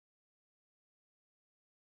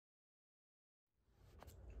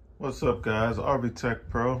What's up, guys? RV Tech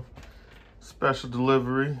Pro. Special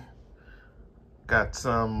delivery. Got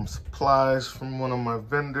some supplies from one of my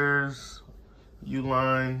vendors,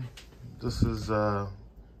 Uline. This is it's a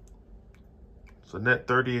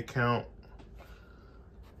Net30 account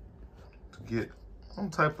to get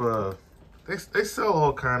some type of, they sell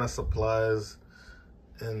all kind of supplies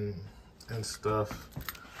and stuff.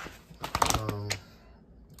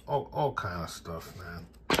 All kind of stuff, man.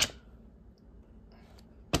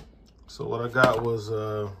 So what I got was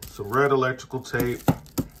some red electrical tape,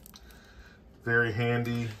 very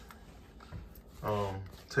handy,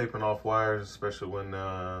 taping off wires, especially when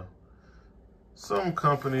some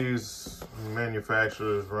companies,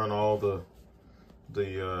 manufacturers run all the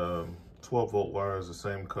 12-volt wires the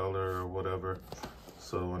same color or whatever.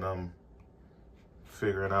 So when I'm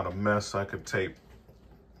figuring out a mess, I could tape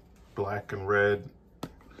black and red.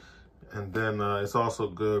 And then it's also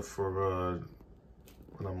good for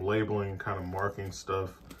when I'm labeling, kind of marking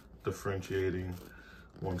stuff, differentiating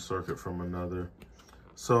one circuit from another.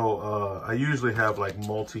 So I usually have like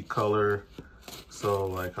multicolor. So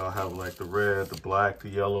like I'll have like the red, the black, the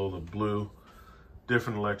yellow, the blue,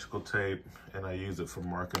 different electrical tape, and I use it for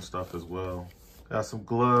marking stuff as well. Got some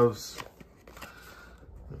gloves,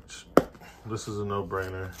 which this is a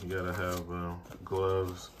no-brainer. You gotta have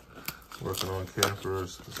gloves. Working on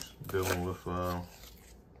campers, dealing with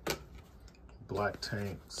black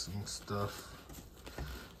tanks and stuff.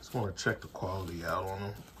 Just want to check the quality out on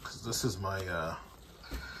them, because this is my,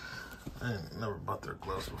 I never bought their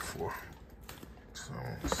gloves before. So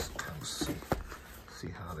let's kind of see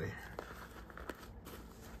how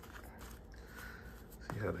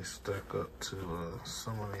they stack up to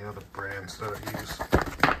some of the other brands that I use.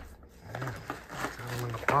 Yeah, got them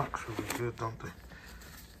in the box really good, don't they?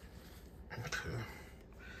 Okay.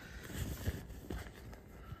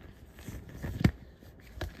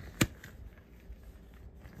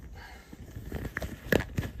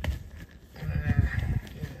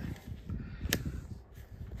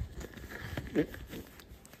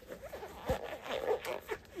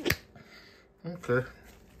 Okay.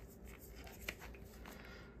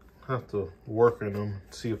 Have to work on them,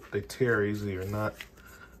 see if they tear easy or not.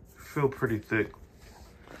 Feel pretty thick,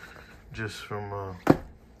 just from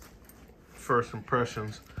first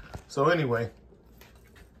impressions. So anyway,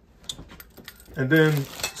 and then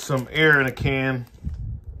some air in a can.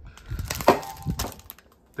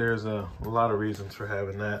 There's a lot of reasons for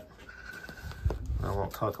having that. I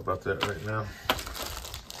won't talk about that right now.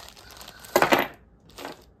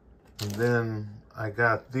 And then I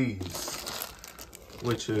got these,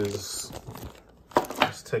 which is,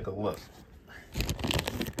 let's take a look.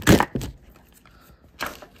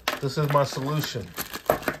 This is my solution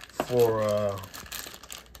for,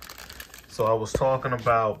 so I was talking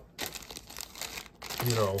about,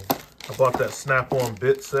 you know, I bought that Snap-on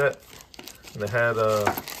bit set, and it had a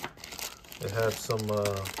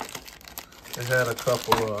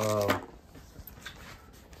couple of,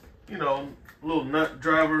 you know, little nut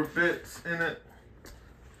driver bits in it,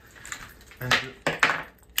 and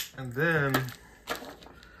then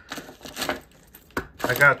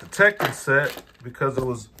I got the Tekton set because it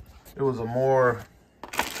was a more,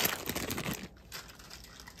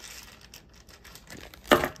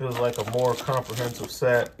 it was like a more comprehensive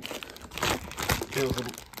set.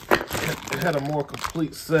 It had a more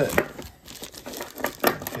complete set.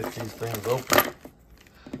 Get these things open.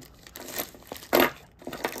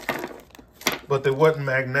 But they wasn't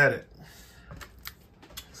magnetic.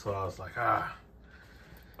 So I was like,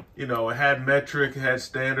 you know, it had metric, it had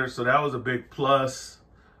standard, so that was a big plus,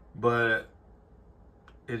 but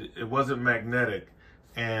it wasn't magnetic.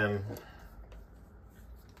 And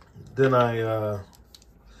then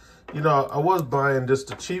you know, I was buying just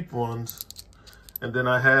the cheap ones, and then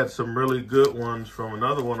I had some really good ones from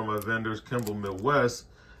another one of my vendors, Kimball Midwest.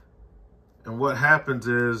 And what happens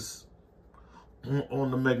is, on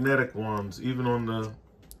the magnetic ones, even on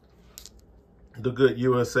the good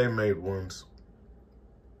USA made ones,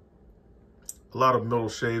 a lot of metal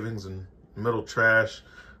shavings and metal trash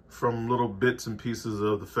from little bits and pieces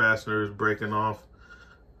of the fasteners breaking off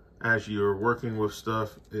as you're working with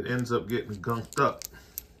stuff. It ends up getting gunked up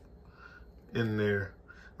in there.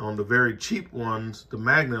 On the very cheap ones, the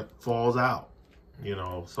magnet falls out, you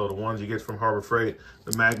know. So the ones you get from Harbor Freight,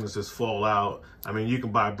 the magnets just fall out. I mean, you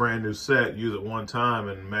can buy a brand new set, use it one time,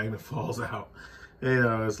 and the magnet falls out. You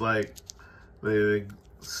know, it's like they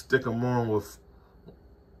stick them on with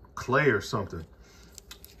clay or something.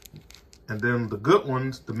 And then the good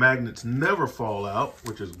ones, the magnets never fall out,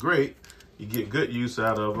 which is great. You get good use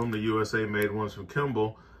out of them, the USA made ones from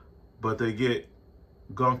Kimball, but they get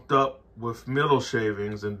gunked up with middle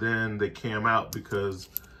shavings, and then they cam out because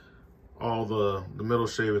all the middle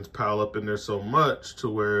shavings pile up in there so much to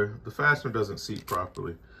where the fastener doesn't seat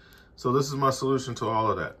properly. So this is my solution to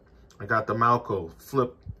all of that. I got the Malco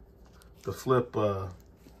flip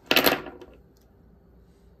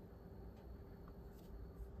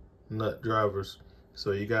nut drivers.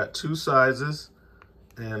 So you got two sizes,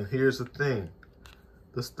 and here's the thing.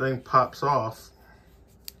 This thing pops off.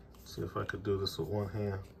 Let's see if I could do this with one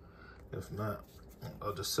hand. If not,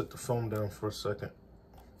 I'll just set the foam down for a second.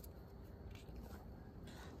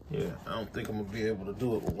 Yeah, I don't think I'm gonna be able to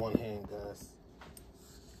do it with one hand, guys.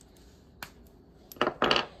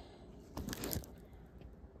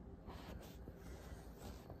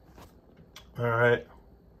 All right.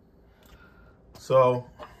 So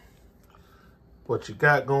what you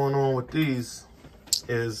got going on with these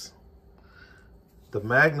is the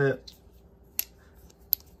magnet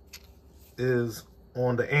is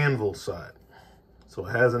on the anvil side. So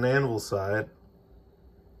it has an anvil side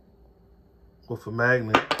with a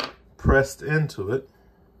magnet pressed into it.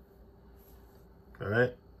 All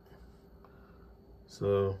right.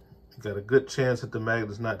 So you got a good chance that the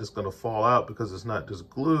magnet is not just going to fall out because it's not just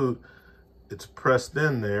glued, it's pressed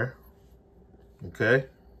in there. Okay.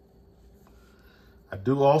 I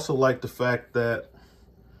do also like the fact that,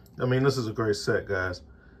 I mean, this is a great set, guys.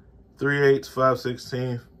 3/8,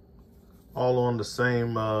 5/16, all on the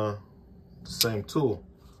same tool.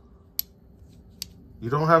 You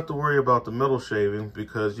don't have to worry about the middle shaving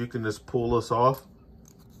because you can just pull this off,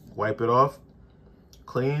 wipe it off,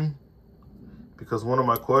 clean. Because one of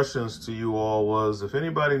my questions to you all was, if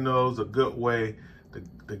anybody knows a good way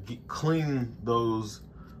to clean those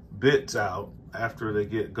bits out after they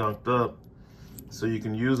get gunked up so you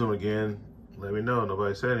can use them again, let me know.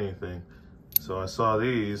 Nobody said anything. So I saw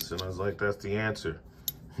these and I was like, that's the answer.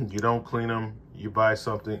 You don't clean them, you buy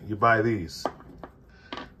something, you buy these.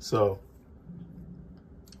 So,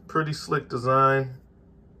 pretty slick design.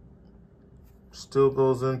 Still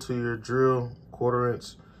goes into your drill, 1/4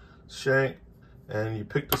 inch shank, and you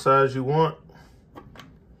pick the size you want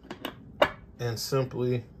and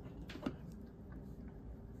simply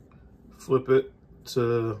flip it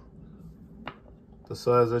to the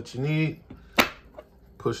size that you need.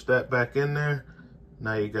 Push that back in there.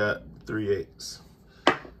 Now you got 3/8.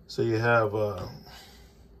 So you have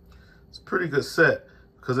it's a pretty good set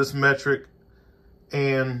because it's metric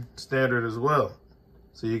and standard as well.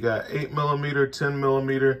 So you got 8mm,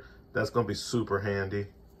 10mm. That's gonna be super handy.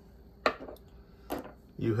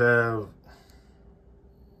 You have,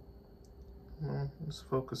 well, let's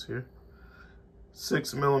focus here.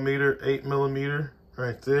 6mm, 8mm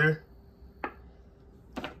right there.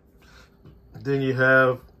 Then you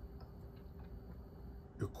have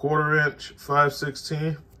your 1/4 inch,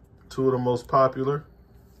 5/16, two of the most popular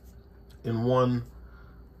in one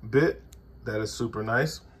bit. That is super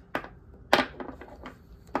nice.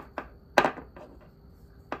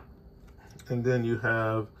 And then you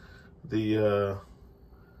have the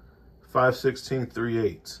 5/16,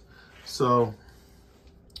 3/8. So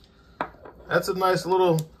that's a nice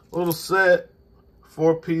little set,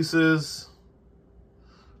 4 pieces.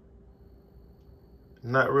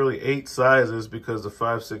 Not really 8 sizes because the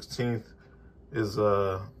 5/16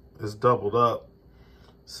 is doubled up.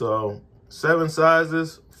 So 7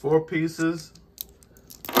 sizes, 4 pieces.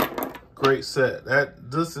 Great set.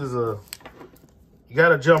 This is you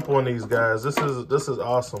gotta jump on these guys. This is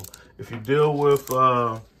awesome. If you deal with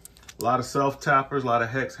a lot of self tappers, a lot of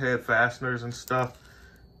hex head fasteners and stuff,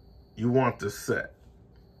 you want this set.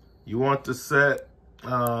 You want this set,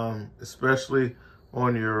 especially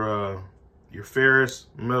on your ferrous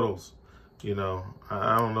middles. You know,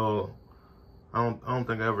 I don't know. I don't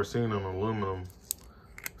think I've ever seen an aluminum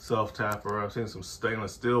self tapper. I've seen some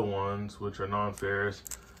stainless steel ones, which are non-ferrous,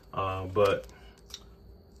 but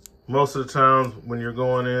most of the time when you're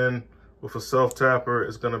going in with a self tapper,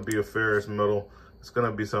 it's going to be a ferrous middle. It's going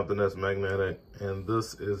to be something that's magnetic, and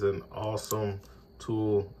this is an awesome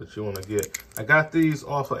tool that you want to get. I got these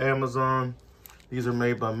off of Amazon. These are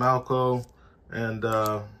made by Malco, and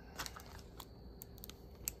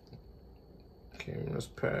came in this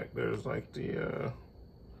pack. There's like the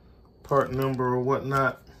part number or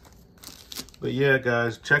whatnot. But yeah,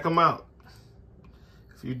 guys, check them out.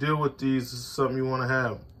 If you deal with these, this is something you want to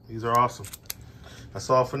have. These are awesome. That's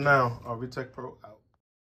all for now. RV Tech Pro out.